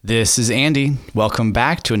This is Andy. Welcome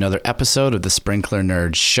back to another episode of the Sprinkler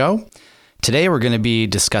Nerd Show. Today we're going to be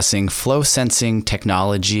discussing flow sensing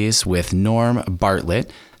technologies with Norm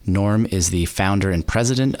Bartlett. Norm is the founder and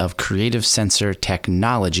president of Creative Sensor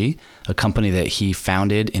Technology, a company that he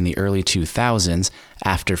founded in the early 2000s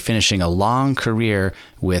after finishing a long career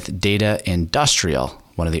with Data Industrial,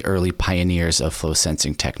 one of the early pioneers of flow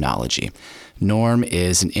sensing technology. Norm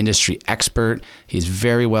is an industry expert. He's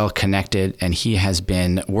very well connected, and he has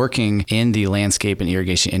been working in the landscape and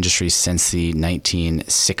irrigation industry since the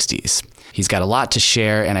 1960s. He's got a lot to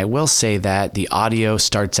share, and I will say that the audio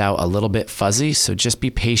starts out a little bit fuzzy, so just be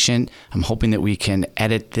patient. I'm hoping that we can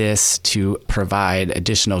edit this to provide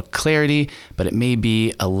additional clarity, but it may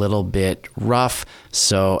be a little bit rough,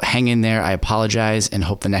 so hang in there. I apologize and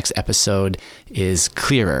hope the next episode is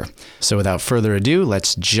clearer. So without further ado,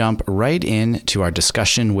 let's jump right into our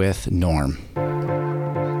discussion with Norm.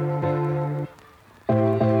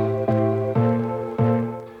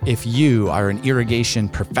 If you are an irrigation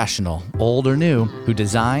professional, old or new, who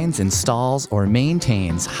designs, installs, or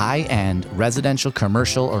maintains high-end residential,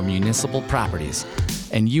 commercial, or municipal properties,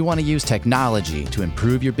 and you want to use technology to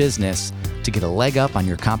improve your business to get a leg up on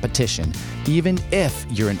your competition, even if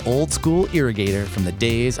you're an old-school irrigator from the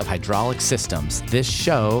days of hydraulic systems, this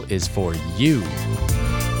show is for you.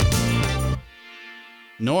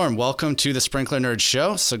 Norm, welcome to the Sprinkler Nerd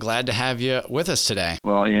Show. So glad to have you with us today.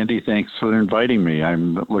 Well, Andy, thanks for inviting me.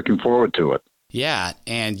 I'm looking forward to it. Yeah,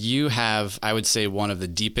 and you have, I would say, one of the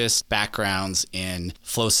deepest backgrounds in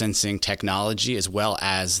flow sensing technology as well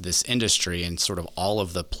as this industry and sort of all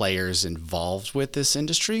of the players involved with this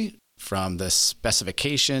industry, from the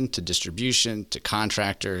specification to distribution to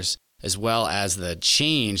contractors, as well as the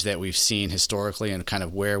change that we've seen historically and kind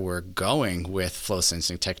of where we're going with flow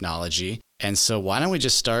sensing technology. And so why don't we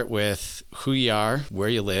just start with who you are, where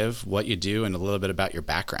you live, what you do, and a little bit about your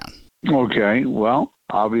background. Okay. Well,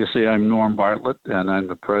 obviously, I'm Norm Bartlett, and I'm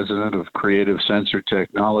the president of Creative Sensor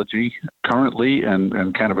Technology currently, and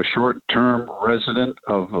kind of a short-term resident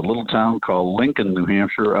of a little town called Lincoln, New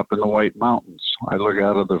Hampshire, up in the White Mountains. I look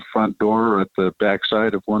out of the front door at the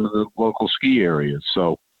backside of one of the local ski areas.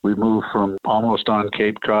 So we moved from almost on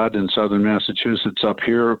Cape Cod in southern Massachusetts up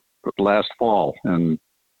here last fall, and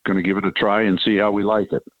going to give it a try and see how we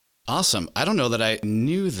like it. Awesome. I don't know that I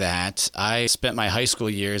knew that. I spent my high school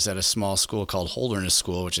years at a small school called Holderness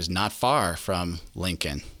School, which is not far from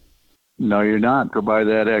Lincoln. No, you're not. Go by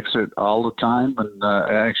that exit all the time, and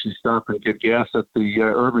actually stop and get gas at the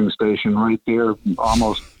Irving station right there,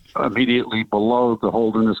 almost immediately below the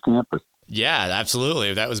Holderness campus. Yeah,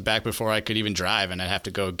 absolutely. That was back before I could even drive, and I'd have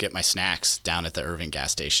to go get my snacks down at the Irving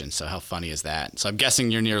gas station. So how funny is that? So I'm guessing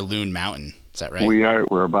you're near Loon Mountain. Is that right? We are.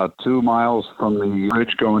 We're about 2 miles from the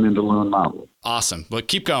bridge going into Loon Mountain. Awesome. Well,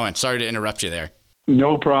 keep going. Sorry to interrupt you there.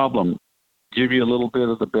 No problem. Give you a little bit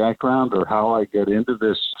of the background or how I get into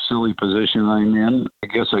this silly position I'm in. I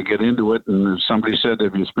guess I get into it, and if somebody said,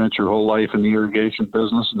 have you spent your whole life in the irrigation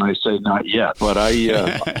business? And I say, not yet. But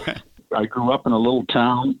I grew up in a little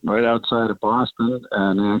town right outside of Boston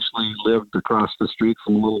and actually lived across the street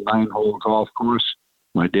from a little 9-hole golf course.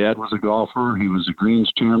 My dad was a golfer. He was a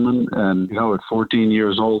greens chairman. And, at 14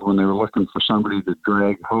 years old, when they were looking for somebody to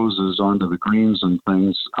drag hoses onto the greens and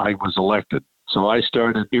things, I was elected. So I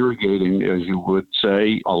started irrigating, as you would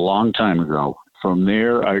say, a long time ago. From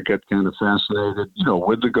there, I got kind of fascinated,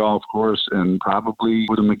 with the golf course and probably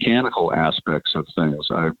with the mechanical aspects of things.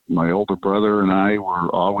 My older brother and I were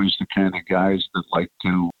always the kind of guys that liked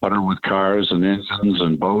to putter with cars and engines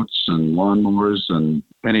and boats and lawnmowers and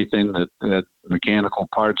anything that had mechanical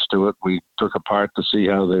parts to it. We took apart to see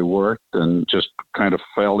how they worked and just kind of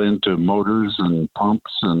fell into motors and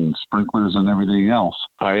pumps and sprinklers and everything else.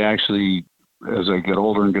 I actually, as I get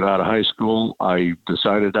older and get out of high school, I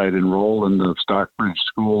decided I'd enroll in the Stockbridge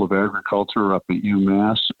School of Agriculture up at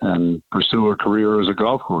UMass and pursue a career as a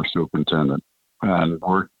golf course superintendent and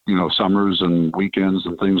work, summers and weekends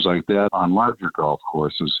and things like that on larger golf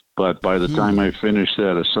courses. But by the time I finished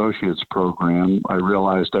that associate's program, I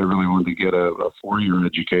realized I really wanted to get a 4-year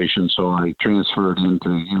education. So I transferred into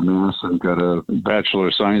UMass and got a Bachelor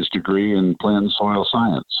of Science degree in plant and soil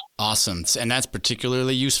science. Awesome. And that's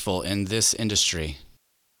particularly useful in this industry.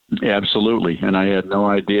 Absolutely. And I had no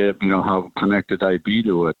idea, how connected I'd be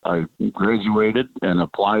to it. I graduated and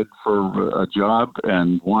applied for a job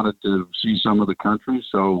and wanted to see some of the country.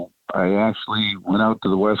 So I actually went out to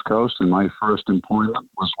the West Coast, and my first employment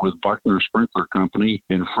was with Buckner Sprinkler Company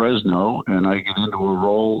in Fresno. And I get into a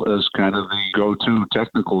role as kind of the go-to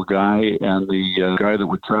technical guy and the guy that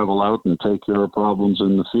would travel out and take care of problems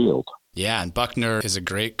in the field. Yeah, and Buckner is a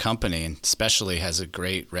great company and especially has a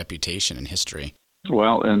great reputation and history.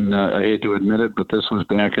 Well, and I hate to admit it, but this was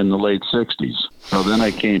back in the late '60s. So then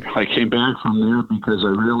I came back from there because I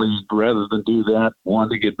really, rather than do that,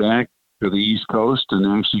 wanted to get back to the East Coast and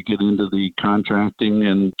actually get into the contracting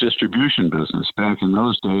and distribution business. Back in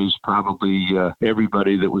those days, probably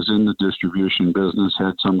everybody that was in the distribution business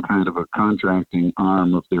had some kind of a contracting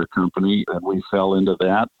arm of their company, and we fell into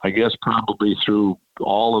that. I guess probably through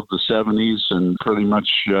all of the 70s and pretty much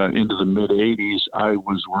into the mid 80s, I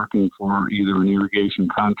was working for either an irrigation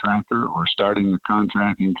contractor or starting a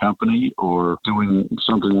contracting company or doing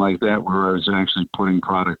something like that where I was actually putting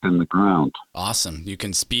product in the ground. Awesome. You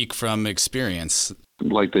can speak from experience.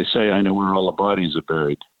 Like they say, I know where all the bodies are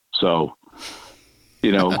buried. So,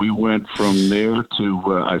 we went from there to,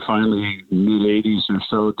 I finally, mid 80s or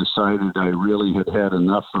so, decided I really had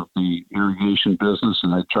enough of the irrigation business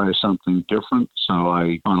and I'd try something different. So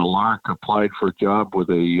I, on a lark, applied for a job with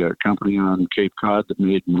a company on Cape Cod that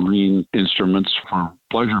made marine instruments for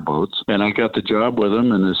pleasure boats. And I got the job with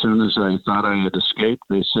them. And as soon as I thought I had escaped,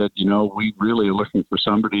 they said, we really are looking for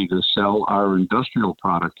somebody to sell our industrial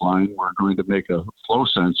product line. We're going to make a flow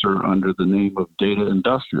sensor under the name of Data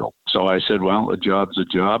Industrial. So I said, well, a job's a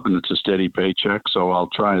job and it's a steady paycheck, so I'll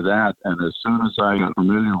try that. And as soon as I got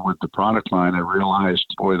familiar with the product line, I realized,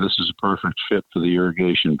 boy, this is a perfect fit for the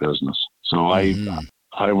irrigation business. So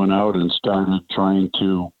I went out and started trying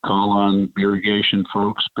to call on irrigation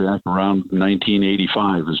folks back around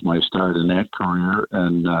 1985 as my start in that career.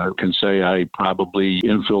 And I can say I probably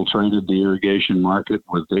infiltrated the irrigation market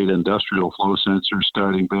with Data Industrial flow sensors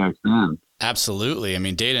starting back then. Absolutely. I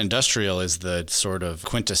mean, Data Industrial is the sort of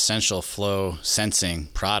quintessential flow sensing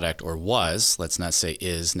product, or was, let's not say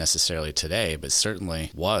is necessarily today, but certainly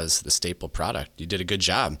was the staple product. You did a good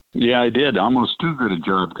job. Yeah, I did. Almost too good a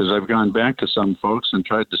job, because I've gone back to some folks and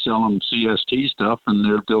tried to sell them CST stuff, and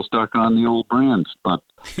they're still stuck on the old brands. But,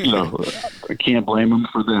 I can't blame them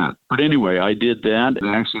for that. But anyway, I did that and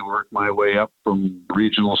actually worked my way up from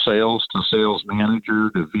regional sales to sales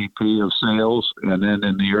manager to VP of sales. And then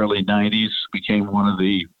in the early 90s, became one of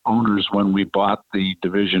the owners when we bought the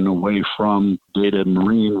division away from Data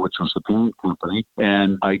Marine, which was the parent company.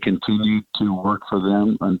 And I continued to work for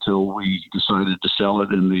them until we decided to sell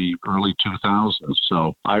it in the early 2000s.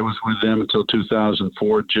 So I was with them until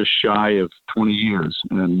 2004, just shy of 20 years,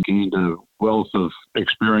 and gained a wealth of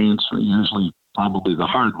experience, usually probably the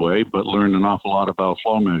hard way, but learned an awful lot about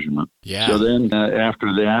flow measurement. Yeah. So then after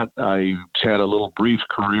that, I had a little brief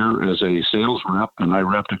career as a sales rep, and I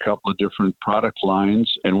repped a couple of different product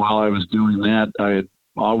lines. And while I was doing that, I had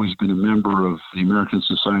always been a member of the American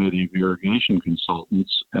Society of Irrigation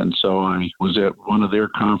Consultants. And so I was at one of their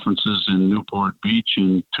conferences in Newport Beach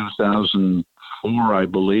in 2004, I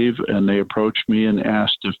believe, and they approached me and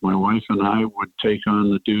asked if my wife and I would take on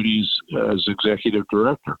the duties as executive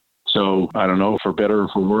director. So I don't know, for better or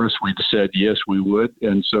for worse, we said yes, we would.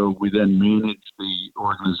 And so we then managed the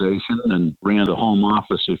organization and ran the home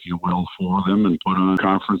office, if you will, for them and put on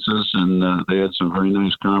conferences. And they had some very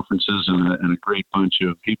nice conferences and a great bunch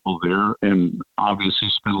of people there. And obviously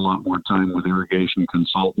spent a lot more time with irrigation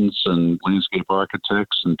consultants and landscape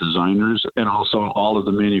architects and designers, and also all of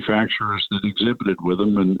the manufacturers that exhibited with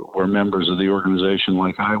them and were members of the organization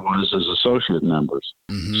like I was as associate members.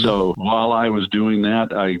 Mm-hmm. So while I was doing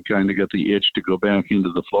that, I kind of got the itch to go back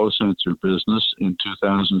into the flow sensor business. In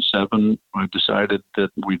 2007, I decided that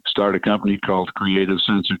we'd start a company called Creative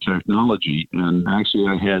Sensor Technology. And actually,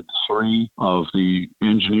 I had three of the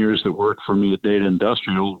engineers that worked for me at Data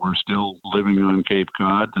Industrial were still living on Cape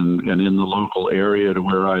Cod and in the local area to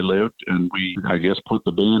where I lived. And we, I guess, put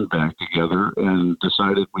the band back together and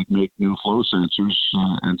decided we'd make new flow sensors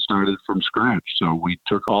and started from scratch. So we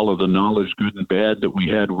took all of the knowledge, good and bad, that we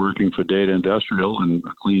had working for Data Industrial and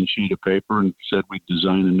a clean sheet of paper and said we'd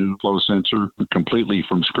design a new flow sensor completely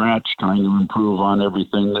from scratch, trying to improve on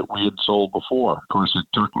everything that we had sold before. Of course, it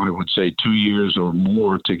took, I would say, 2 years or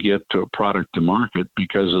more to get to a product to market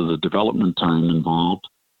because of the development time involved.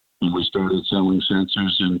 And we started selling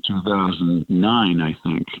sensors in 2009, I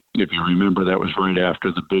think. If you remember, that was right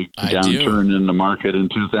after the big downturn in the market in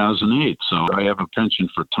 2008. So I have a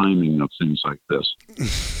penchant for timing of things like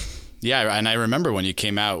this. Yeah, and I remember when you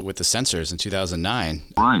came out with the sensors in 2009.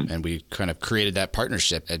 Right. And we kind of created that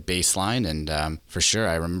partnership at Baseline, and for sure,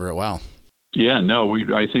 I remember it well. Yeah, no,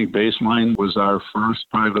 I think Baseline was our first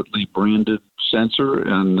privately branded sensor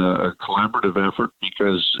and a collaborative effort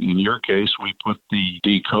because in your case, we put the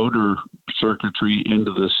decoder circuitry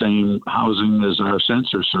into the same housing as our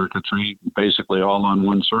sensor circuitry, basically all on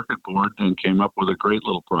one circuit board, and came up with a great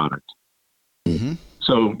little product. Mm-hmm.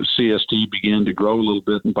 So CST began to grow a little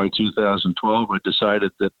bit, and by 2012, I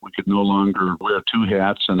decided that we could no longer wear two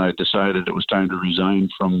hats, and I decided it was time to resign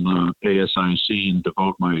from ASIC and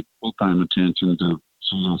devote my full-time attention to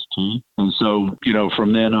CST. And so,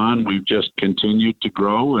 from then on, we've just continued to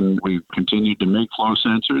grow, and we've continued to make flow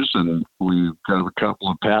sensors, and we've got a couple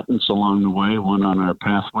of patents along the way, one on our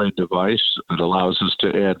pathway device that allows us to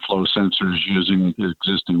add flow sensors using the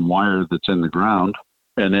existing wire that's in the ground.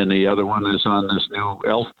 And then the other one is on this new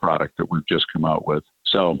ELF product that we've just come out with.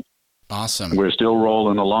 So awesome. We're still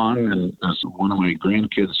rolling along. And as one of my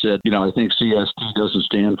grandkids said, I think CST doesn't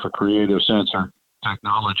stand for creative sensor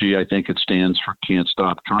technology. I think it stands for can't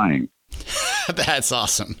stop trying. That's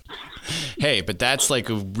awesome. Hey, but that's like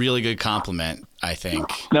a really good compliment, I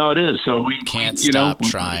think. No, it is. So we can't stop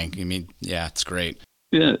trying. I mean, yeah, it's great.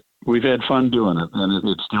 Yeah. We've had fun doing it, and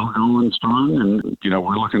it's still going strong. And,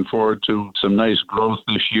 we're looking forward to some nice growth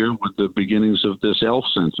this year with the beginnings of this ELF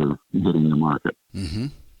sensor hitting the market. Mm-hmm.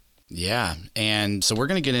 Yeah. And so we're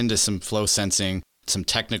going to get into some flow sensing, some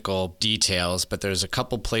technical details, but there's a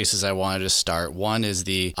couple places I wanted to start. One is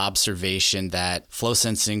the observation that flow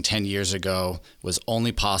sensing 10 years ago was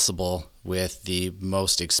only possible with the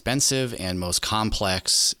most expensive and most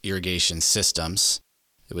complex irrigation systems.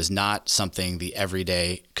 It was not something the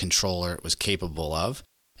everyday controller was capable of.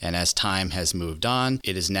 And as time has moved on,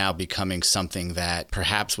 it is now becoming something that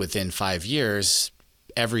perhaps within 5 years,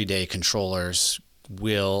 everyday controllers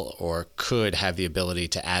will or could have the ability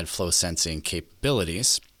to add flow sensing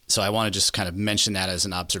capabilities. So I want to just kind of mention that as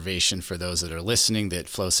an observation for those that are listening, that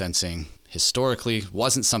flow sensing historically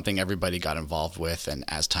wasn't something everybody got involved with, and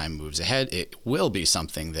as time moves ahead, it will be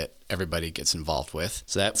something that everybody gets involved with.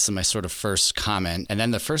 So that's my sort of first comment. And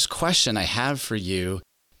then the first question I have for you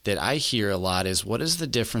that I hear a lot is, what is the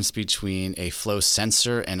difference between a flow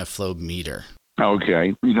sensor and a flow meter?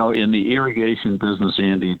 Okay. In the irrigation business,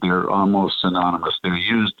 Andy, they're almost synonymous. They're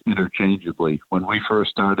used interchangeably. When we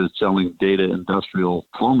first started selling data industrial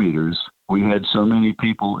flow meters, we had so many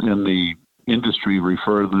people in the industry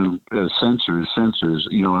refer them as sensors.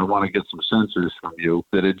 I want to get some sensors from you,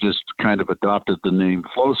 that it just kind of adopted the name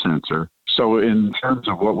flow sensor. So in terms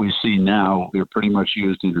of what we see now, they're pretty much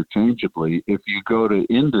used interchangeably. If you go to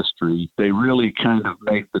industry, they really kind of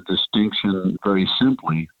make the distinction very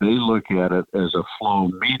simply. They look at it as a flow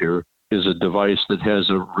meter is a device that has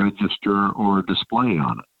a register or a display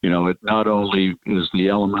on it. It not only is the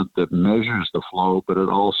element that measures the flow, but it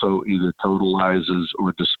also either totalizes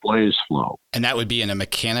or displays flow. And that would be in a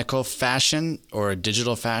mechanical fashion or a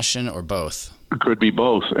digital fashion or both? It could be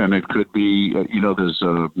both, and it could be, there's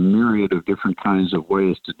a myriad of different kinds of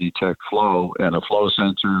ways to detect flow, and a flow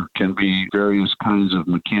sensor can be various kinds of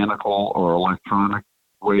mechanical or electronic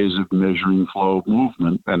ways of measuring flow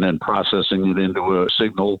movement and then processing it into a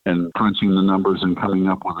signal and crunching the numbers and coming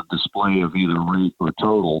up with a display of either rate or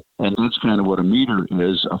total. And that's kind of what a meter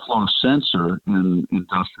is. A flow sensor in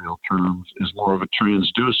industrial terms is more of a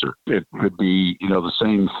transducer. It could be, the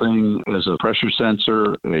same thing as a pressure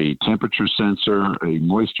sensor, a temperature sensor, a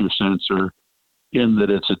moisture sensor, in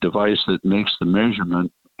that it's a device that makes the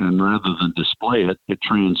measurement, and rather than display it, it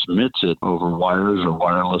transmits it over wires or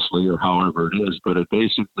wirelessly or however it is, but it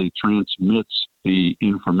basically transmits the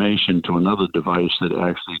information to another device that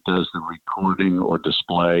actually does the recording or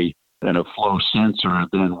display. And a flow sensor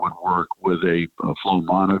then would work with a flow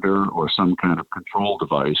monitor or some kind of control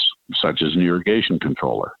device, such as an irrigation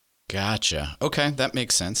controller. Gotcha. Okay, that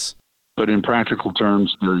makes sense. But in practical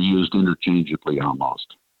terms, they're used interchangeably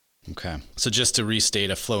almost. Okay. So just to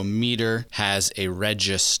restate, a flow meter has a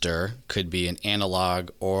register, could be an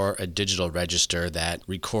analog or a digital register that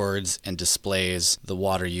records and displays the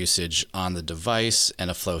water usage on the device.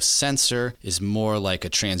 And a flow sensor is more like a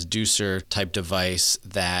transducer type device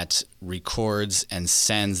that records and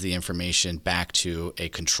sends the information back to a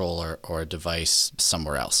controller or a device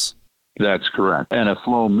somewhere else. That's correct. And a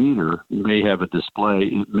flow meter may have a display.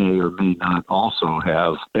 It may or may not also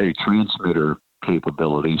have a transmitter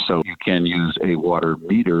capability. So you can use a water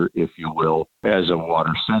meter, if you will, as a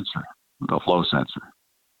water sensor, a flow sensor.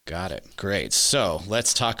 Got it. Great. So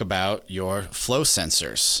let's talk about your flow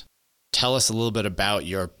sensors. Tell us a little bit about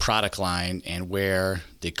your product line and where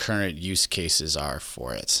the current use cases are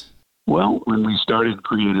for it. Well, when we started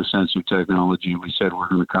Creative Sensor Technology, we said we're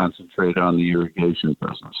going to concentrate on the irrigation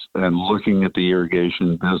business. And looking at the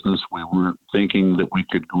irrigation business, we weren't thinking that we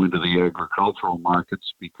could go into the agricultural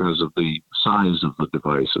markets because of the size of the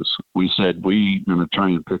devices. We said we're going to try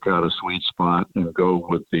and pick out a sweet spot and go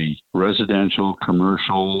with the residential,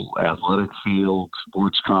 commercial, athletic field,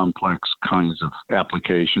 sports complex kinds of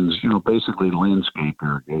applications, basically landscape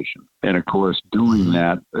irrigation. And of course, doing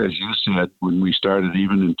that, as you said, when we started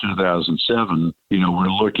even in 2007, we're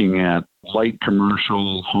looking at light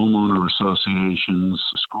commercial, homeowner associations,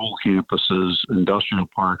 school campuses, industrial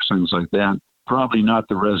parks, things like that. Probably not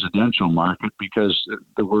the residential market because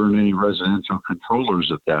there weren't any residential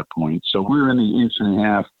controllers at that point. So we're in the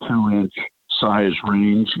 1.5-inch, 2-inch size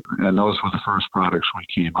range, and those were the first products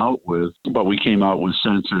we came out with. But we came out with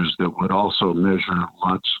sensors that would also measure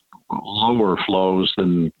lots lower flows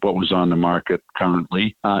than what was on the market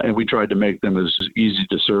currently. And we tried to make them as easy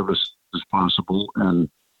to service as possible and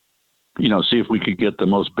see if we could get the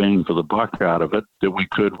most bang for the buck out of it that we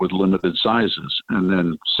could with limited sizes. And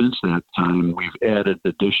then since that time, we've added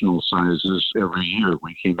additional sizes every year.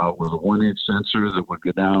 We came out with a 1-inch sensor that would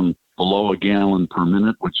go down below a gallon per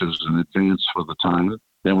minute, which is an advance for the time.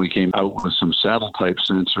 Then we came out with some saddle-type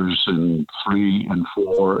sensors in 3 and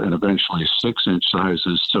 4 and eventually 6-inch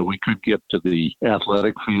sizes, so we could get to the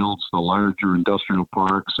athletic fields, the larger industrial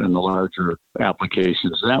parks, and the larger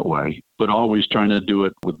applications that way, but always trying to do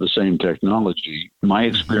it with the same technology. My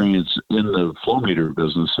experience in the flow meter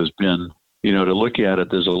business has been, to look at it,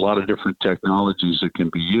 there's a lot of different technologies that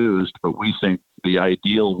can be used, but we think the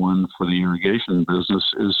ideal one for the irrigation business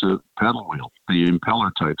is a pedal wheel, the impeller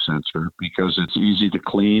type sensor, because it's easy to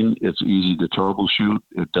clean, it's easy to troubleshoot,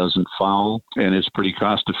 it doesn't foul, and it's pretty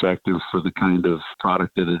cost effective for the kind of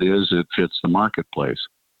product that it is. It fits the marketplace.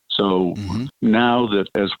 So now that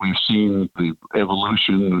as we've seen the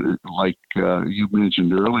evolution, like you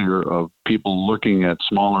mentioned earlier, of people looking at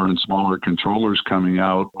smaller and smaller controllers coming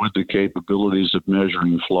out with the capabilities of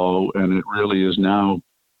measuring flow, and it really is now,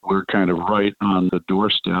 we're kind of right on the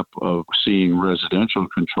doorstep of seeing residential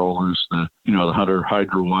controllers, the Hunter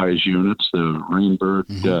HydroWise units, the Rainbird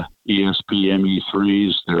ESP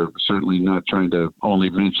ME3s. They're certainly not trying to only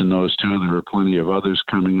mention those two. There are plenty of others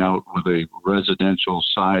coming out with a residential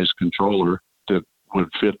size controller that would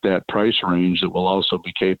fit that price range that will also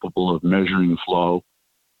be capable of measuring flow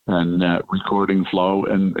and recording flow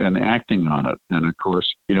and acting on it. And of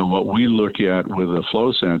course, what we look at with a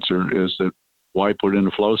flow sensor is that why put in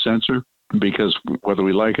a flow sensor? Because whether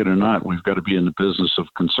we like it or not, we've got to be in the business of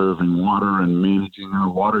conserving water and managing our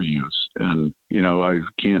water use. And, I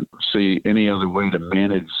can't see any other way to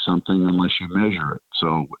manage something unless you measure it.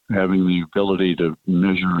 So having the ability to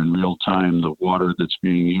measure in real time the water that's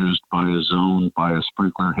being used by a zone, by a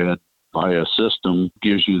sprinkler head, by a system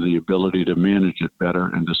gives you the ability to manage it better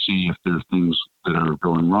and to see if there are things that are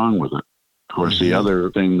going wrong with it. Of course, the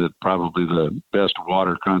other thing that probably the best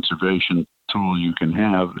water conservation tool you can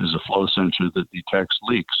have is a flow sensor that detects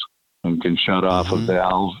leaks and can shut off a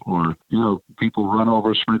valve, or, people run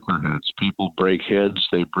over sprinkler heads. People break heads,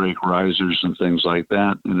 they break risers and things like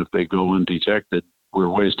that. And if they go undetected, we're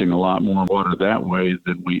wasting a lot more water that way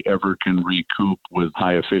than we ever can recoup with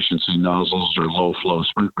high efficiency nozzles or low flow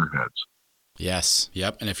sprinkler heads. Yes.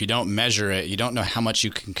 Yep. And if you don't measure it, you don't know how much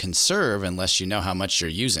you can conserve unless you know how much you're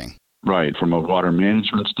using. Right. From a water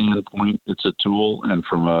management standpoint, it's a tool. And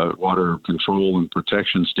from a water control and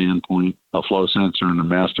protection standpoint, a flow sensor and a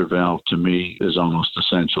master valve, to me, is almost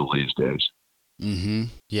essential these days.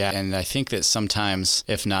 Yeah. And I think that sometimes,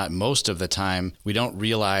 if not most of the time, we don't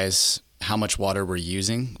realize how much water we're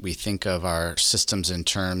using. We think of our systems in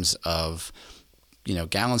terms of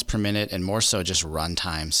gallons per minute, and more so just run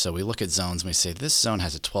time. So we look at zones and we say, this zone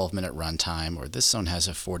has a 12-minute run time, or this zone has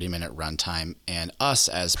a 40-minute run time. And us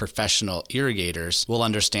as professional irrigators will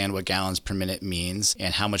understand what gallons per minute means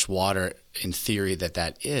and how much water in theory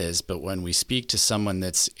that is. But when we speak to someone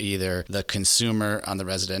that's either the consumer on the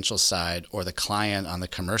residential side or the client on the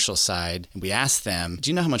commercial side, and we ask them, do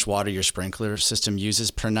you know how much water your sprinkler system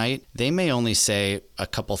uses per night? They may only say a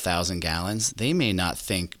couple thousand gallons. They may not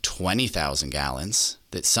think 20,000 gallons.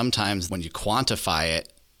 That sometimes when you quantify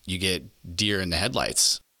it, you get deer in the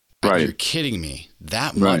headlights. Right. You're kidding me.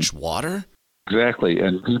 That much water? Exactly.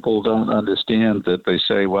 And people don't understand that. They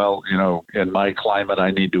say, well, in my climate,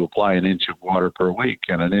 I need to apply an inch of water per week.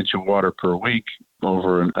 And an inch of water per week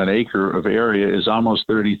over an acre of area is almost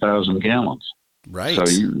 30,000 gallons. Right. So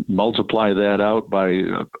you multiply that out by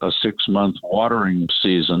a 6-month watering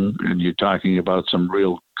season, and you're talking about some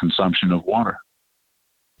real consumption of water.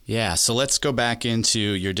 Yeah, so let's go back into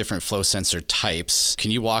your different flow sensor types. Can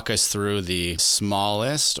you walk us through the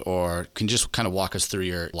smallest, or can you just kind of walk us through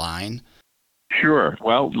your line? Sure.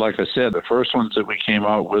 Well, like I said, the first ones that we came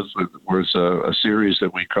out with was a series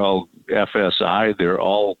that we called FSI. They're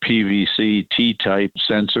all PVC T-type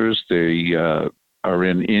sensors. They are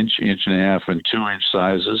in inch and a half, and 2-inch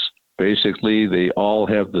sizes. Basically, they all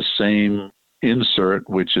have the same insert,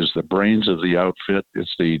 which is the brains of the outfit.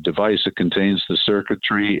 It's the device that contains the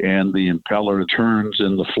circuitry, and the impeller turns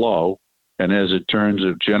in the flow. And as it turns,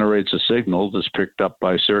 it generates a signal that's picked up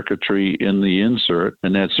by circuitry in the insert,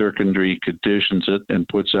 and that circuitry conditions it and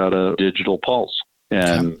puts out a digital pulse.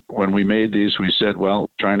 And when we made these, we said, well,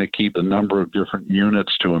 trying to keep the number of different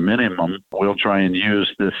units to a minimum, we'll try and use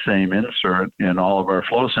this same insert in all of our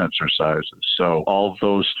flow sensor sizes. So all of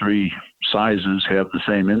those 3 sizes have the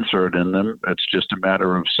same insert in them. It's just a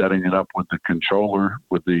matter of setting it up with the controller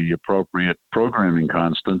with the appropriate programming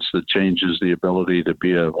constants that changes the ability to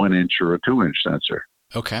be a 1-inch or a 2-inch sensor.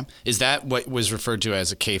 Okay. Is that what was referred to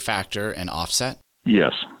as a K factor and offset?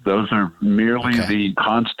 Yes, those are merely the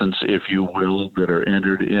constants, if you will, that are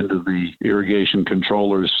entered into the irrigation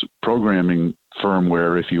controller's programming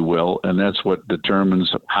firmware, if you will, and that's what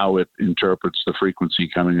determines how it interprets the frequency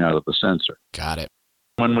coming out of the sensor. Got it.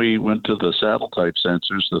 When we went to the saddle type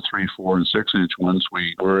sensors, the 3, 4, and 6-inch ones,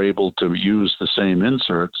 we were able to use the same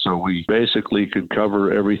insert. So we basically could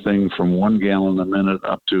cover everything from 1 gallon a minute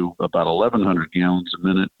up to about 1,100 gallons a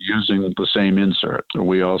minute using the same insert.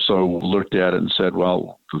 We also looked at it and said,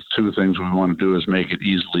 well, the 2 things we want to do is make it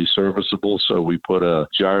easily serviceable. So we put a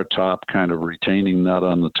jar top kind of retaining nut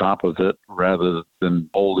on the top of it rather than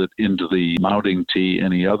hold it into the mounting tee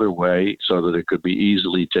any other way, so that it could be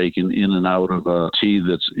easily taken in and out of a tee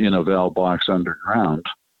that's in a valve box underground.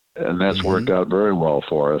 And that's worked out very well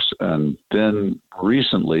for us. And then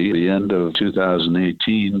recently, the end of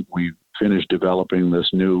 2018, we finished developing this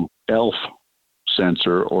new ELF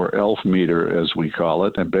sensor, or ELF meter as we call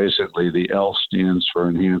it. And basically the ELF stands for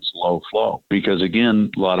enhanced low flow, because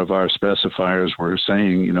again, a lot of our specifiers were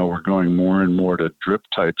saying, we're going more and more to drip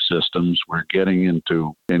type systems. We're getting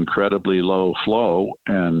into incredibly low flow,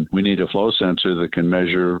 and we need a flow sensor that can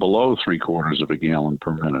measure below 3/4 of a gallon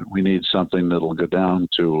per minute. We need something that'll go down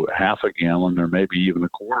to half a gallon or maybe even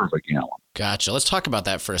 1/4 of a gallon. Gotcha. Let's talk about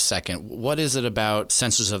that for a second. What is it about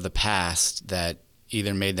sensors of the past that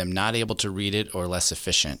either made them not able to read it or less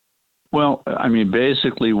efficient? Well,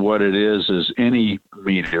 basically what it is any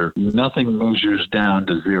meter, nothing measures down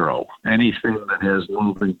to 0. Anything that has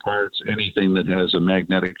moving parts, anything that has a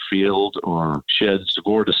magnetic field or sheds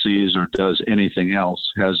vortices or does anything else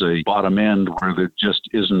has a bottom end where there just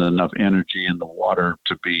isn't enough energy in the water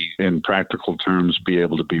to be, in practical terms, be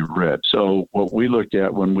able to be read. So what we looked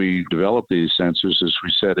at when we developed these sensors is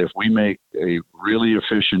we said, if we make a really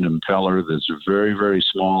efficient impeller that's very, very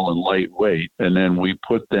small and lightweight, and then we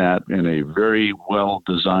put that in a very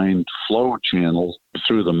well-designed flow channel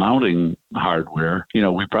through the mounting hardware,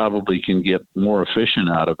 we probably can get more efficient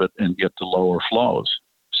out of it and get to lower flows.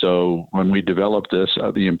 So when we developed this,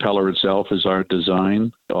 the impeller itself is our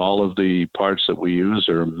design. All of the parts that we use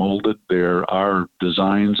are molded. They're our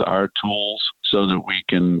designs, our tools, so that we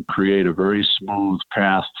can create a very smooth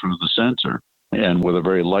path through the sensor. And with a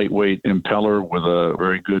very lightweight impeller with a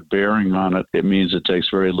very good bearing on it, it means it takes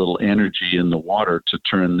very little energy in the water to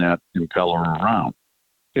turn that impeller around.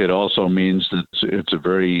 It also means that it's a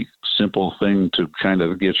very simple thing to kind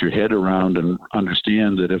of get your head around and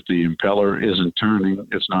understand that if the impeller isn't turning,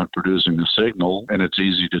 it's not producing a signal, and it's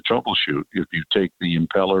easy to troubleshoot. If you take the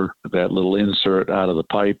impeller, that little insert out of the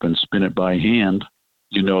pipe, and spin it by hand,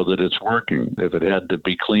 you know that it's working. If it had to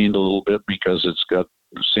be cleaned a little bit because it's got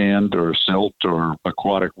sand or silt or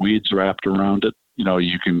aquatic weeds wrapped around it,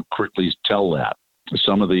 you can quickly tell that.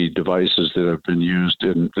 Some of the devices that have been used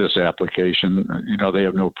in this application, they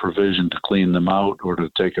have no provision to clean them out or to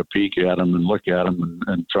take a peek at them and look at them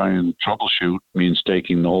and try and troubleshoot. Means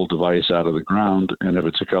taking the whole device out of the ground. And if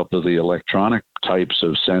it's a couple of the electronic types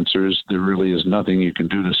of sensors, there really is nothing you can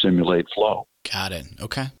do to simulate flow. Got it.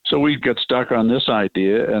 Okay. So we got stuck on this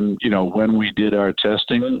idea, and when we did our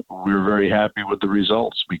testing, we were very happy with the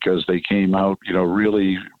results because they came out,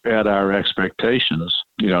 really at our expectations.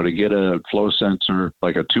 To get a flow sensor,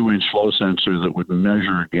 like a 2-inch flow sensor that would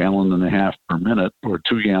measure 1.5 gallons per minute or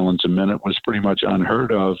 2 gallons a minute was pretty much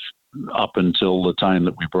unheard of up until the time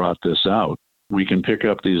that we brought this out. We can pick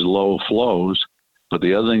up these low flows, but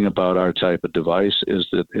the other thing about our type of device is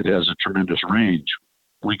that it has a tremendous range.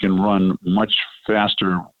 We can run much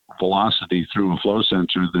faster velocity through a flow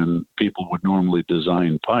sensor than people would normally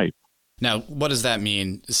design pipe. Now, what does that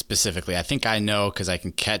mean specifically? I think I know because I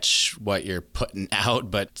can catch what you're putting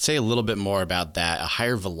out, but say a little bit more about that. A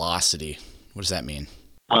higher velocity, what does that mean?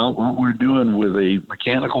 Well, what we're doing with a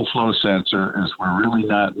mechanical flow sensor is we're really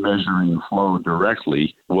not measuring flow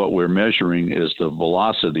directly. What we're measuring is the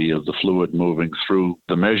velocity of the fluid moving through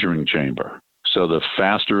the measuring chamber. So the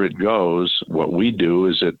faster it goes, what we do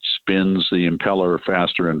is it spins the impeller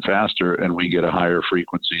faster and faster, and we get a higher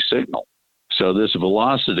frequency signal. So this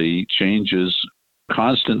velocity changes.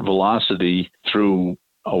 Constant velocity through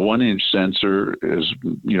a 1-inch sensor is,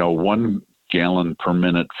 1 gallon per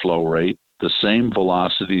minute flow rate. The same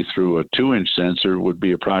velocity through a 2-inch sensor would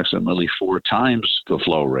be approximately 4 times the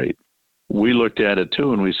flow rate. We looked at it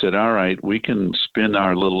too and we said, all right, we can spin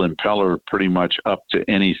our little impeller pretty much up to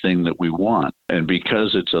anything that we want. And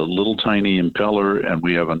because it's a little tiny impeller and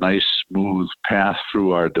we have a nice smooth path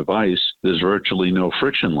through our device, there's virtually no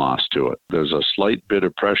friction loss to it. There's a slight bit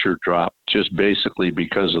of pressure drop just basically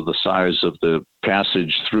because of the size of the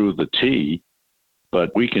passage through the T.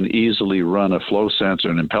 But we can easily run a flow sensor,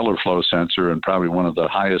 an impeller flow sensor, and probably one of the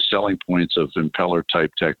highest selling points of impeller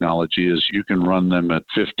type technology is you can run them at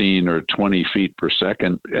 15 or 20 feet per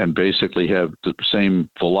second and basically have the same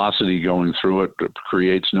velocity going through it. It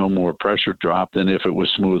creates no more pressure drop than if it was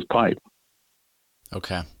smooth pipe.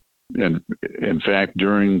 Okay. And in fact,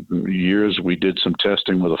 during years, we did some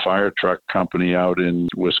testing with a fire truck company out in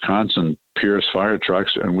Wisconsin, Pierce Fire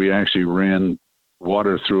Trucks, and we actually ran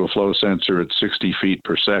water through a flow sensor at 60 feet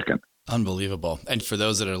per second. Unbelievable. And for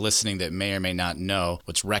those that are listening that may or may not know,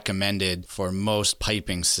 what's recommended for most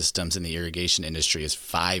piping systems in the irrigation industry is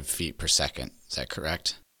 5 feet per second. Is that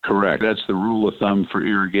correct? Correct. That's the rule of thumb for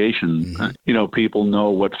irrigation. Mm-hmm. People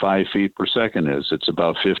know what 5 feet per second is. It's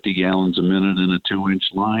about 50 gallons a minute in a 2-inch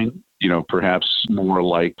line, perhaps more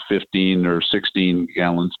like 15 or 16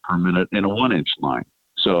 gallons per minute in a 1-inch line.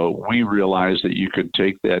 So we realized that you could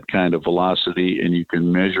take that kind of velocity and you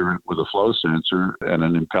can measure it with a flow sensor and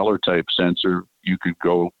an impeller type sensor. You could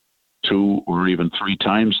go 2 or even 3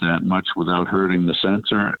 times that much without hurting the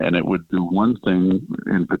sensor. And it would do one thing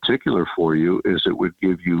in particular for you is it would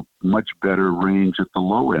give you much better range at the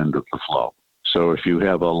low end of the flow. So if you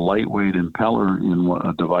have a lightweight impeller in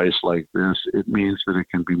a device like this, it means that it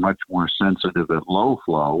can be much more sensitive at low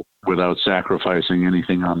flow without sacrificing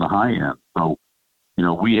anything on the high end. So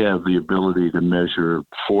we have the ability to measure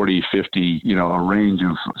 40, 50, a range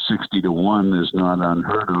of 60 to 1 is not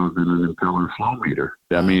unheard of in an impeller flow meter.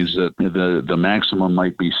 That means that the maximum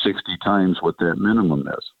might be 60 times what that minimum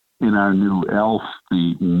is. In our new ELF,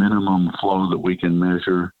 the minimum flow that we can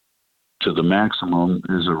measure to the maximum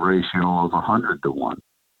is a ratio of 100 to 1.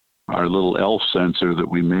 Our little ELF sensor that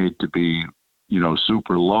we made to be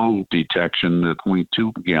super low detection at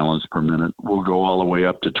 0.2 gallons per minute will go all the way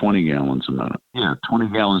up to 20 gallons a minute. Yeah, 20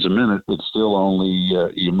 gallons a minute, it's still only,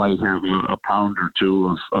 you might have a pound or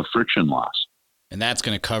two of friction loss. And that's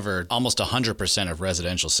going to cover almost 100% of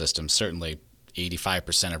residential systems. Certainly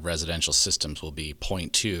 85% of residential systems will be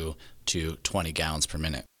 0.2 to 20 gallons per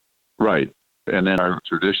minute. Right. And then our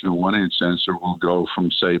traditional 1-inch sensor will go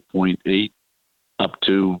from, say, 0.8 up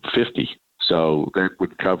to 50. So that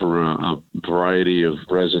would cover a variety of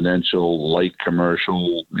residential, light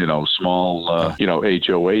commercial, small,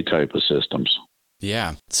 HOA type of systems.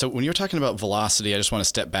 Yeah. So when you're talking about velocity, I just want to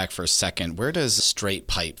step back for a second. Where does straight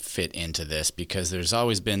pipe fit into this? Because there's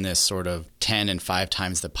always been this sort of 10 and 5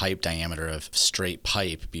 times the pipe diameter of straight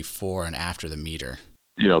pipe before and after the meter.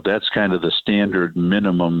 That's kind of the standard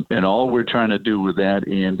minimum. And all we're trying to do with that,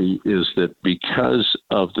 Andy, is that because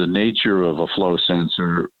of the nature of a flow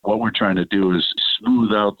sensor, what we're trying to do is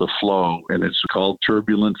smooth out the flow, and it's called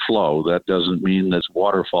turbulent flow. That doesn't mean that's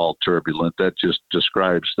waterfall turbulent. That just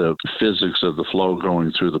describes the physics of the flow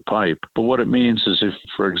going through the pipe. But what it means is if,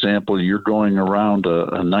 for example, you're going around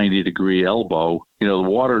a 90-degree elbow, the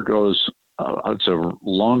water goes it's a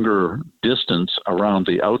longer distance around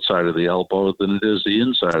the outside of the elbow than it is the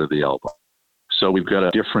inside of the elbow. So we've got a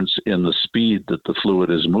difference in the speed that the fluid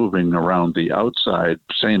is moving around the outside.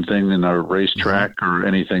 Same thing in a racetrack or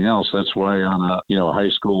anything else. That's why on a high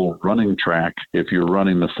school running track, if you're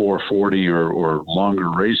running the 440 or longer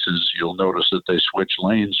races, you'll notice that they switch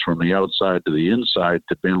lanes from the outside to the inside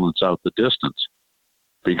to balance out the distance.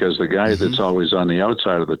 Because the guy that's always on the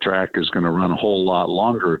outside of the track is going to run a whole lot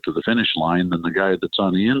longer to the finish line than the guy that's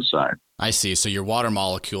on the inside. I see. So your water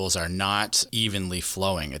molecules are not evenly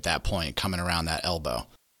flowing at that point, coming around that elbow.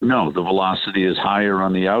 No, the velocity is higher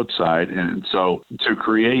on the outside. And so to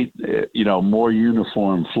create, more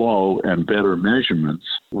uniform flow and better measurements,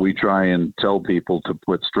 we try and tell people to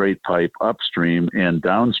put straight pipe upstream and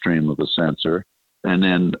downstream of the sensor. And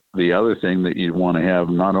then the other thing that you'd want to have,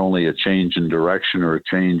 not only a change in direction or a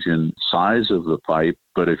change in size of the pipe,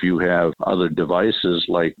 but if you have other devices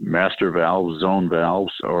like master valves, zone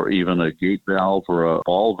valves, or even a gate valve or a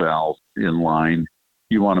ball valve in line,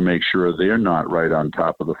 you want to make sure they're not right on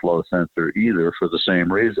top of the flow sensor either for the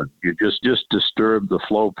same reason. You just disturb the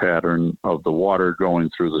flow pattern of the water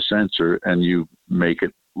going through the sensor and you make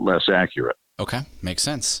it less accurate. Okay, makes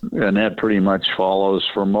sense. And that pretty much follows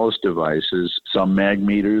for most devices. Some mag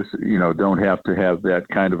meters, don't have to have that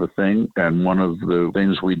kind of a thing. And one of the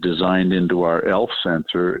things we designed into our ELF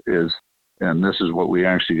sensor is, and this is what we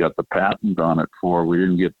actually got the patent on it for. We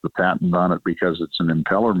didn't get the patent on it because it's an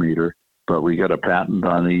impeller meter, but we got a patent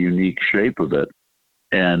on the unique shape of it.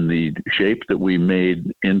 And the shape that we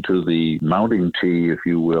made into the mounting tee, if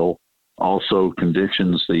you will, also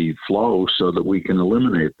conditions the flow so that we can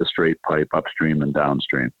eliminate the straight pipe upstream and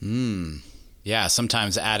downstream. Yeah,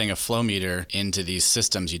 sometimes adding a flow meter into these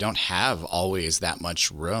systems, you don't have always that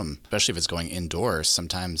much room, especially if it's going indoors.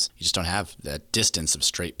 Sometimes you just don't have that distance of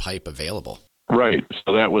straight pipe available. Right.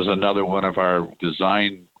 So that was another one of our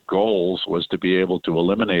design goals, was to be able to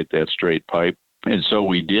eliminate that straight pipe. And so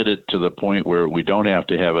we did it to the point where we don't have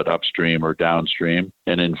to have it upstream or downstream.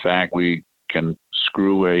 And in fact, we can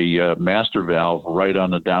screw a master valve right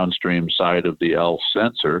on the downstream side of the ELF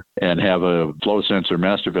sensor and have a flow sensor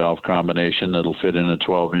master valve combination that'll fit in a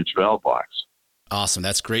 12-inch valve box. Awesome.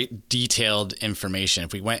 That's great detailed information.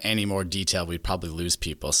 If we went any more detailed, we'd probably lose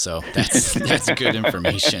people. So that's good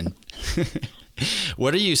information.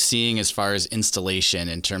 What are you seeing as far as installation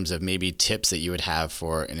in terms of maybe tips that you would have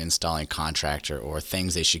for an installing contractor or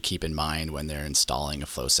things they should keep in mind when they're installing a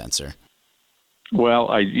flow sensor? Well,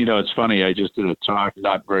 it's funny. I just did a talk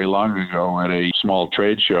not very long ago at a small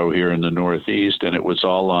trade show here in the Northeast, and it was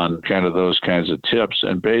all on kind of those kinds of tips.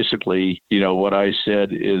 And basically, what I said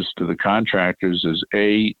is to the contractors is,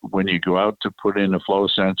 when you go out to put in a flow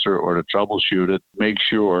sensor or to troubleshoot it, make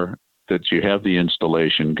sure that you have the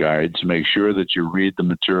installation guides. Make sure that you read the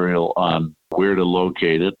material on where to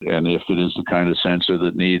locate it. And if it is the kind of sensor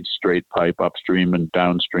that needs straight pipe upstream and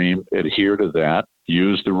downstream, adhere to that.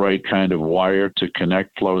 Use the right kind of wire to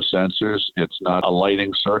connect flow sensors. It's not a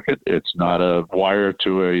lighting circuit. It's not a wire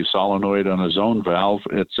to a solenoid on a zone valve.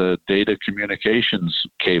 It's a data communications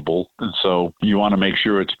cable. And so you want to make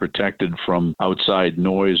sure it's protected from outside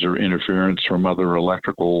noise or interference from other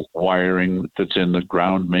electrical wiring that's in the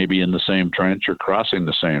ground, maybe in the same trench or crossing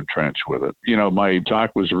the same trench with it. My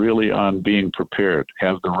talk was really on being prepared.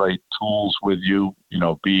 Have the right tools with you,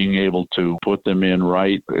 being able to put them in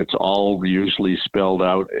right. It's all usually spelled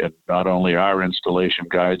out in not only our installation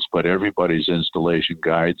guides, but everybody's installation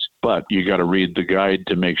guides. But you got to read the guide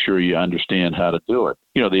to make sure you understand how to do it.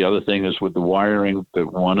 The other thing is with the wiring,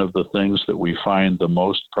 that one of the things that we find the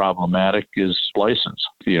most problematic is splices,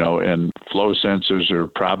 and flow sensors are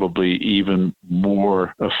probably even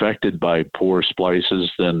more affected by poor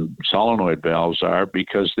splices than solenoid valves are,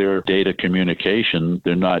 because they're data communication.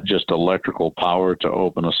 They're not just electrical power to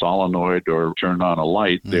open a solenoid or turn on a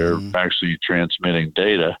light. They're actually transmitting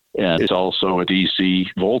data, and it's also a DC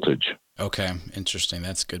voltage. Okay, interesting.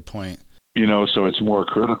 That's a good point. So it's more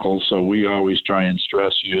critical. So we always try and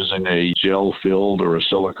stress using a gel-filled or a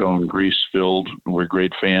silicone grease-filled. We're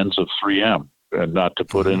great fans of 3M. And not to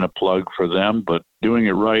put in a plug for them, but doing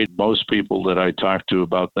it right. Most people that I talk to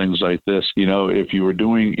about things like this, if you were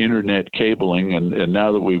doing internet cabling, and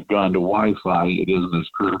now that we've gone to Wi-Fi, it isn't as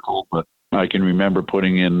critical, but I can remember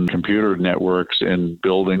putting in computer networks in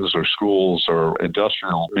buildings or schools or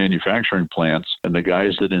industrial manufacturing plants, and the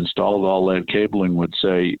guys that installed all that cabling would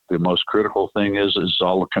say the most critical thing is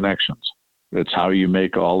all the connections. It's how you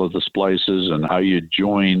make all of the splices and how you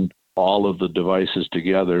join all of the devices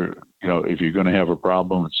together. If you're going to have a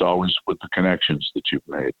problem, it's always with the connections that you've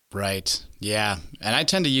made. Right. Yeah. And I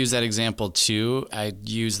tend to use that example too. I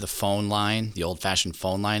use the phone line, the old-fashioned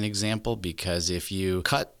phone line example, because if you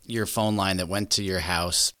cut your phone line that went to your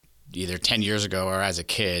house either 10 years ago or as a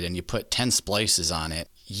kid, and you put 10 splices on it,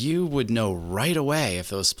 you would know right away if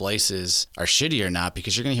those splices are shitty or not,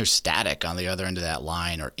 because you're going to hear static on the other end of that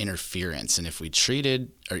line or interference. And if we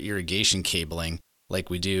treated our irrigation cabling like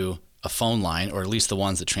we do a phone line, or at least the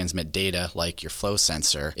ones that transmit data like your flow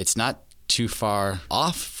sensor, it's not too far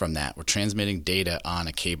off from that. We're transmitting data on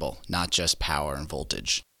a cable, not just power and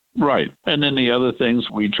voltage. Right. And then the other things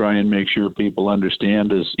we try and make sure people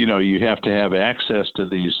understand is, you have to have access to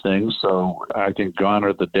these things. So I think gone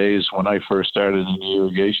are the days when I first started in the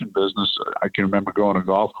irrigation business. I can remember going to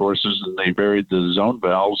golf courses and they buried the zone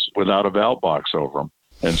valves without a valve box over them.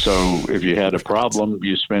 And so if you had a problem,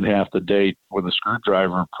 you spent half the day with a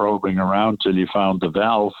screwdriver probing around till you found the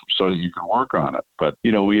valve so you can work on it. But,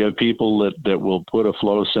 we have people that will put a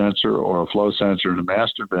flow sensor or a flow sensor in a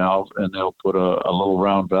master valve, and they'll put a little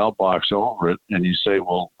round valve box over it. And you say,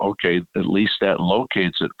 well, okay, at least that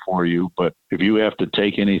locates it for you. But if you have to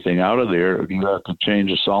take anything out of there, if you have to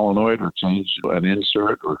change a solenoid or change an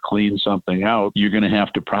insert or clean something out, you're going to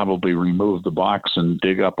have to probably remove the box and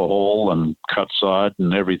dig up a hole and cut sod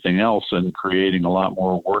and everything else, and creating a lot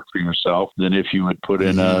more work for yourself than if you had put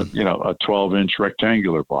in a 12-inch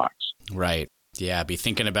rectangular box. Right. Yeah, be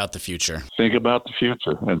thinking about the future. Think about the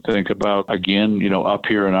future, and think about, again, up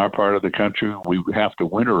here in our part of the country, we have to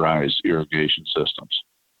winterize irrigation systems.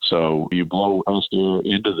 So you blow ice air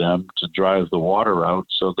into them to drive the water out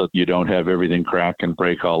so that you don't have everything crack and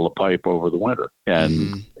break all the pipe over the winter.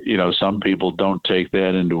 And, some people don't take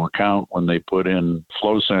that into account when they put in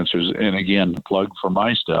flow sensors. And again, plug for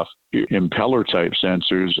my stuff, impeller type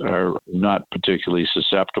sensors are not particularly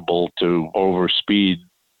susceptible to overspeed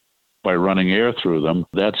by running air through them.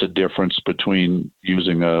 That's a difference between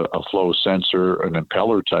using a flow sensor, an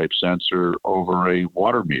impeller type sensor, over a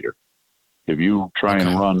water meter. If you try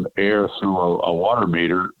and run air through a water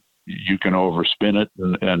meter, you can overspin it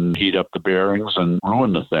and heat up the bearings and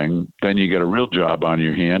ruin the thing. Then you get a real job on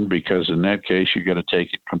your hand, because in that case, you got to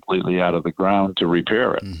take it completely out of the ground to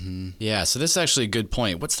repair it. Mm-hmm. Yeah, so this is actually a good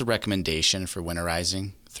point. What's the recommendation for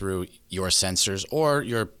winterizing through your sensors or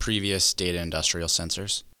your previous data industrial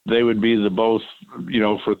sensors? They would be both,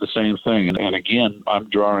 for the same thing. And again, I'm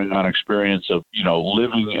drawing on experience of,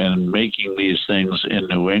 living and making these things in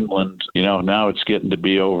New England. Now it's getting to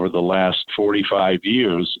be over the last 45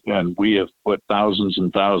 years, and we have put thousands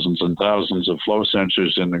and thousands and thousands of flow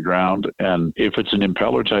sensors in the ground. And if it's an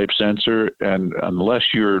impeller type sensor, and unless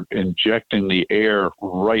you're injecting the air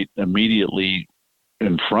right immediately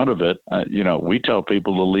in front of it, we tell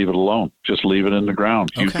people to leave it alone. Just leave it in the ground.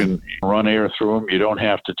 Okay. You can run air through them. You don't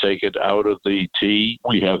have to take it out of the tee.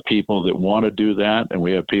 We have people that want to do that, and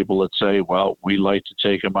we have people that say, well, we like to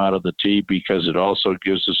take them out of the tee because it also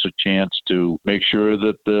gives us a chance to make sure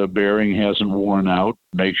that the bearing hasn't worn out,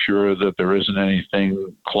 make sure that there isn't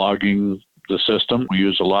anything clogging the system. We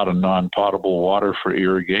use a lot of non-potable water for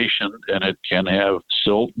irrigation, and it can have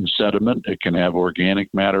silt and sediment. It can have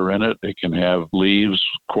organic matter in it. It can have leaves,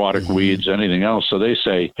 aquatic weeds, anything else. So they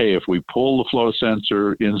say, hey, if we pull the flow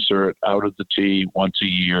sensor insert out of the tee once a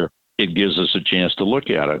year, it gives us a chance to look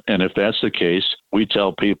at it. And if that's the case, we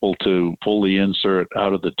tell people to pull the insert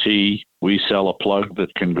out of the tee. We sell a plug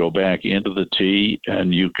that can go back into the tee,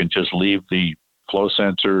 and you can just leave the flow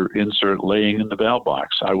sensor insert laying in the valve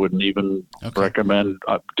box. I wouldn't even recommend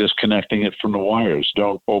disconnecting it from the wires.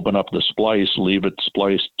 Don't open up the splice, leave it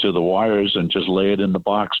spliced to the wires, and just lay it in the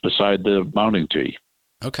box beside the mounting tee.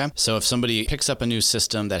 Okay. So if somebody picks up a new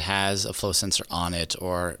system that has a flow sensor on it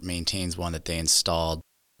or maintains one that they installed,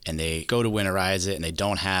 and they go to winterize it and they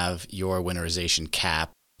don't have your winterization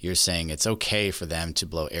cap, you're saying it's okay for them to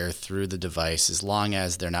blow air through the device as long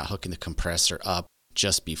as they're not hooking the compressor up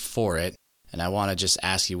just before it. And I want to just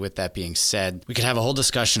ask you, with that being said, we could have a whole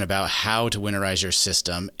discussion about how to winterize your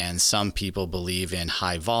system. And some people believe in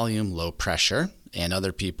high volume, low pressure, and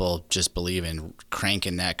other people just believe in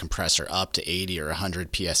cranking that compressor up to 80 or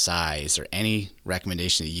 100 PSI. Is there any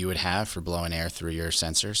recommendation that you would have for blowing air through your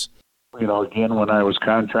sensors? Again, when I was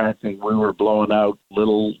contracting, we were blowing out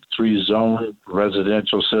little 3-zone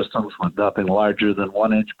residential systems with nothing larger than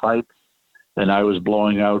 1-inch pipe. And I was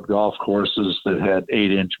blowing out golf courses that had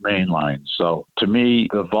 8-inch main lines. So to me,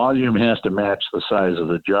 the volume has to match the size of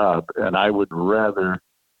the job. And I would rather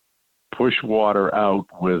push water out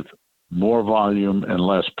with more volume and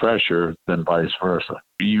less pressure than vice versa.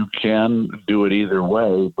 You can do it either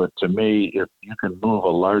way, but to me, if you can move a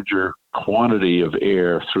larger quantity of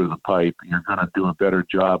air through the pipe, you're going to do a better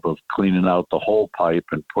job of cleaning out the whole pipe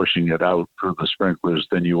and pushing it out through the sprinklers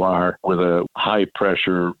than you are with a high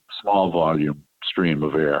pressure, small volume stream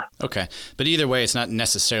of air. Okay. But either way, it's not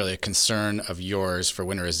necessarily a concern of yours for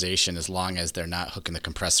winterization as long as they're not hooking the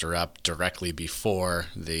compressor up directly before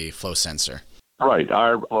the flow sensor. Right.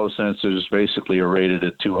 Our flow sensors basically are rated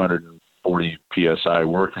at 240 PSI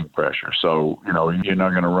working pressure. So, you're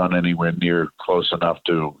not going to run anywhere near close enough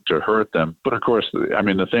to hurt them. But of course,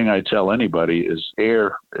 the thing I tell anybody is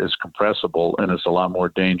air is compressible and it's a lot more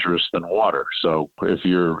dangerous than water. So if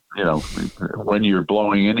you're, when you're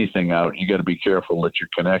blowing anything out, you got to be careful that your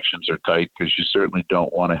connections are tight, because you certainly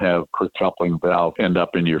don't want to have a coupling valve end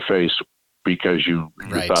up in your face because you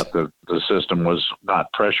Right. thought the system was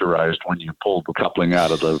not pressurized when you pulled the coupling out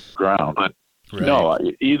of the ground. But Right. No,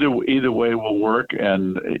 either way will work.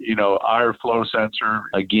 And, our flow sensor,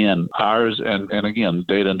 again, ours, and again,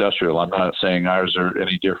 Data Industrial, I'm not saying ours are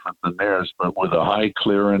any different than theirs, but with a high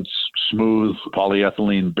clearance, smooth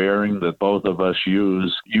polyethylene bearing that both of us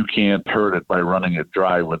use, you can't hurt it by running it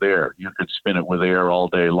dry with air. You could spin it with air all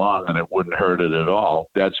day long and it wouldn't hurt it at all.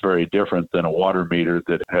 That's very different than a water meter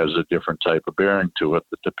that has a different type of bearing to it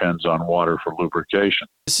that depends on water for lubrication.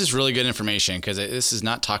 This is really good information because this is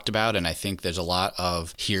not talked about, and I think there's a lot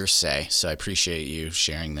of hearsay. So I appreciate you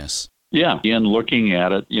sharing this. Yeah. Again, looking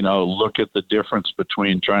at it, look at the difference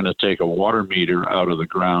between trying to take a water meter out of the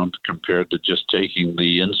ground compared to just taking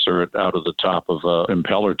the insert out of the top of a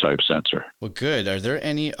impeller type sensor. Well, good. Are there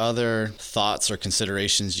any other thoughts or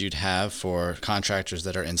considerations you'd have for contractors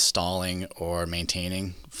that are installing or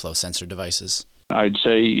maintaining flow sensor devices? I'd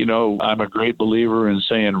say, I'm a great believer in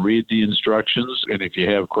saying read the instructions. And if you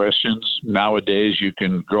have questions, nowadays you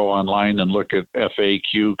can go online and look at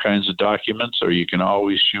FAQ kinds of documents, or you can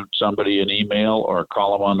always shoot somebody an email or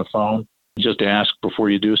call them on the phone. Just ask before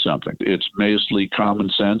you do something. It's mostly common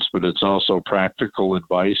sense, but it's also practical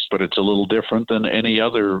advice, but it's a little different than any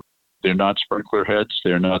other. They're not sprinkler heads.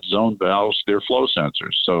 They're not zone valves. They're flow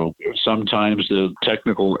sensors. So sometimes the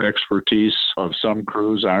technical expertise of some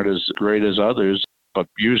crews aren't as great as others, but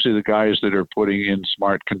usually the guys that are putting in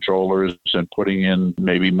smart controllers and putting in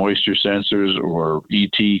maybe moisture sensors or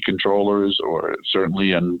ET controllers, or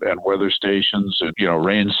certainly and weather stations and,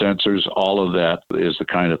 rain sensors, all of that is the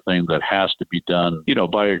kind of thing that has to be done,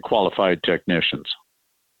 by qualified technicians.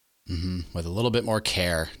 Mm-hmm. With a little bit more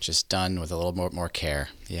care, just done with a little more care.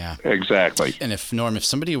 Yeah, exactly. And if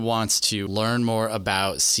somebody wants to learn more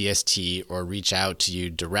about CST or reach out to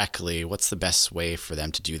you directly, what's the best way for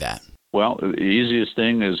them to do that? Well, the easiest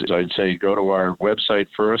thing is I'd say go to our website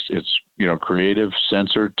first. It's,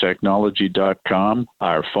 creativesensortechnology.com.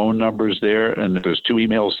 Our phone number's there, and there's 2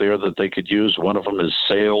 emails there that they could use. One of them is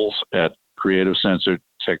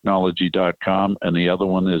sales@creativesensortechnology.com, and the other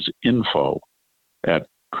one is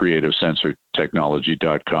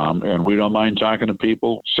info@creativesensortechnology.com. And we don't mind talking to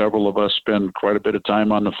people. Several of us spend quite a bit of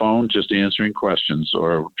time on the phone just answering questions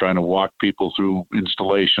or trying to walk people through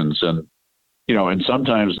installations. And, and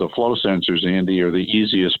sometimes the flow sensors, Andy, are the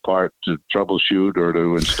easiest part to troubleshoot or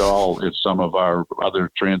to install. It's some of our other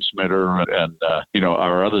transmitter and,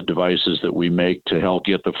 our other devices that we make to help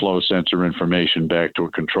get the flow sensor information back to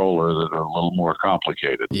a controller that are a little more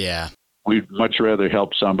complicated. Yeah. We'd much rather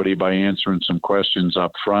help somebody by answering some questions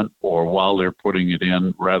up front or while they're putting it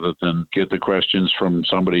in, rather than get the questions from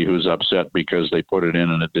somebody who's upset because they put it in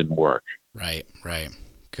and it didn't work. Right.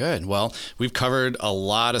 Good. Well, we've covered a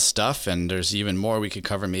lot of stuff, and there's even more we could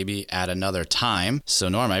cover maybe at another time. So,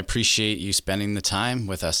 Norm, I appreciate you spending the time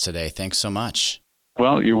with us today. Thanks so much.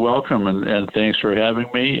 Well, you're welcome, and thanks for having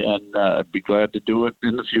me, and I'd be glad to do it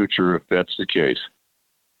in the future if that's the case.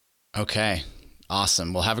 Okay.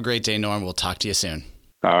 Awesome. Well, have a great day, Norm. We'll talk to you soon.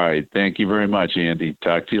 All right. Thank you very much, Andy.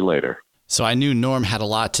 Talk to you later. So I knew Norm had a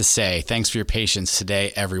lot to say. Thanks for your patience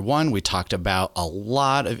today, everyone. We talked about a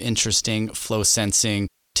lot of interesting flow sensing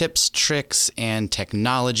tips, tricks, and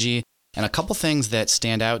technology, and a couple things that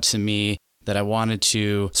stand out to me that I wanted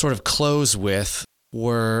to sort of close with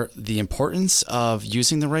were the importance of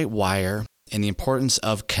using the right wire and the importance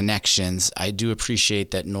of connections. I do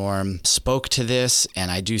appreciate that Norm spoke to this,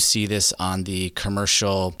 and I do see this on the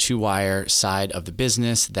commercial 2-wire side of the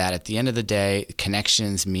business, that at the end of the day,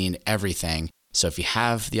 connections mean everything. So if you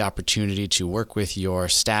have the opportunity to work with your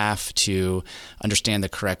staff to understand the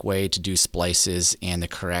correct way to do splices and the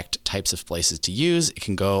correct types of splices to use, it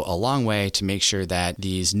can go a long way to make sure that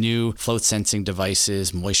these new float sensing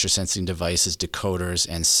devices, moisture sensing devices, decoders,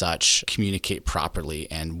 and such communicate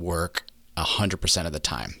properly and work 100% of the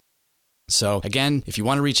time. So again, if you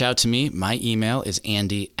want to reach out to me, my email is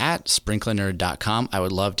andy@sprinklernerd.com. I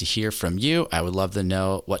would love to hear from you. I would love to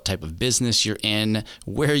know what type of business you're in,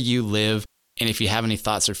 where you live, and if you have any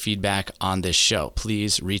thoughts or feedback on this show,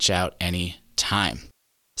 please reach out any time.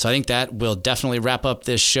 So I think that will definitely wrap up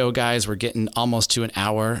this show, guys. We're getting almost to an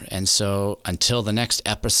hour. And so until the next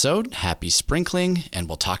episode, happy sprinkling, and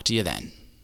we'll talk to you then.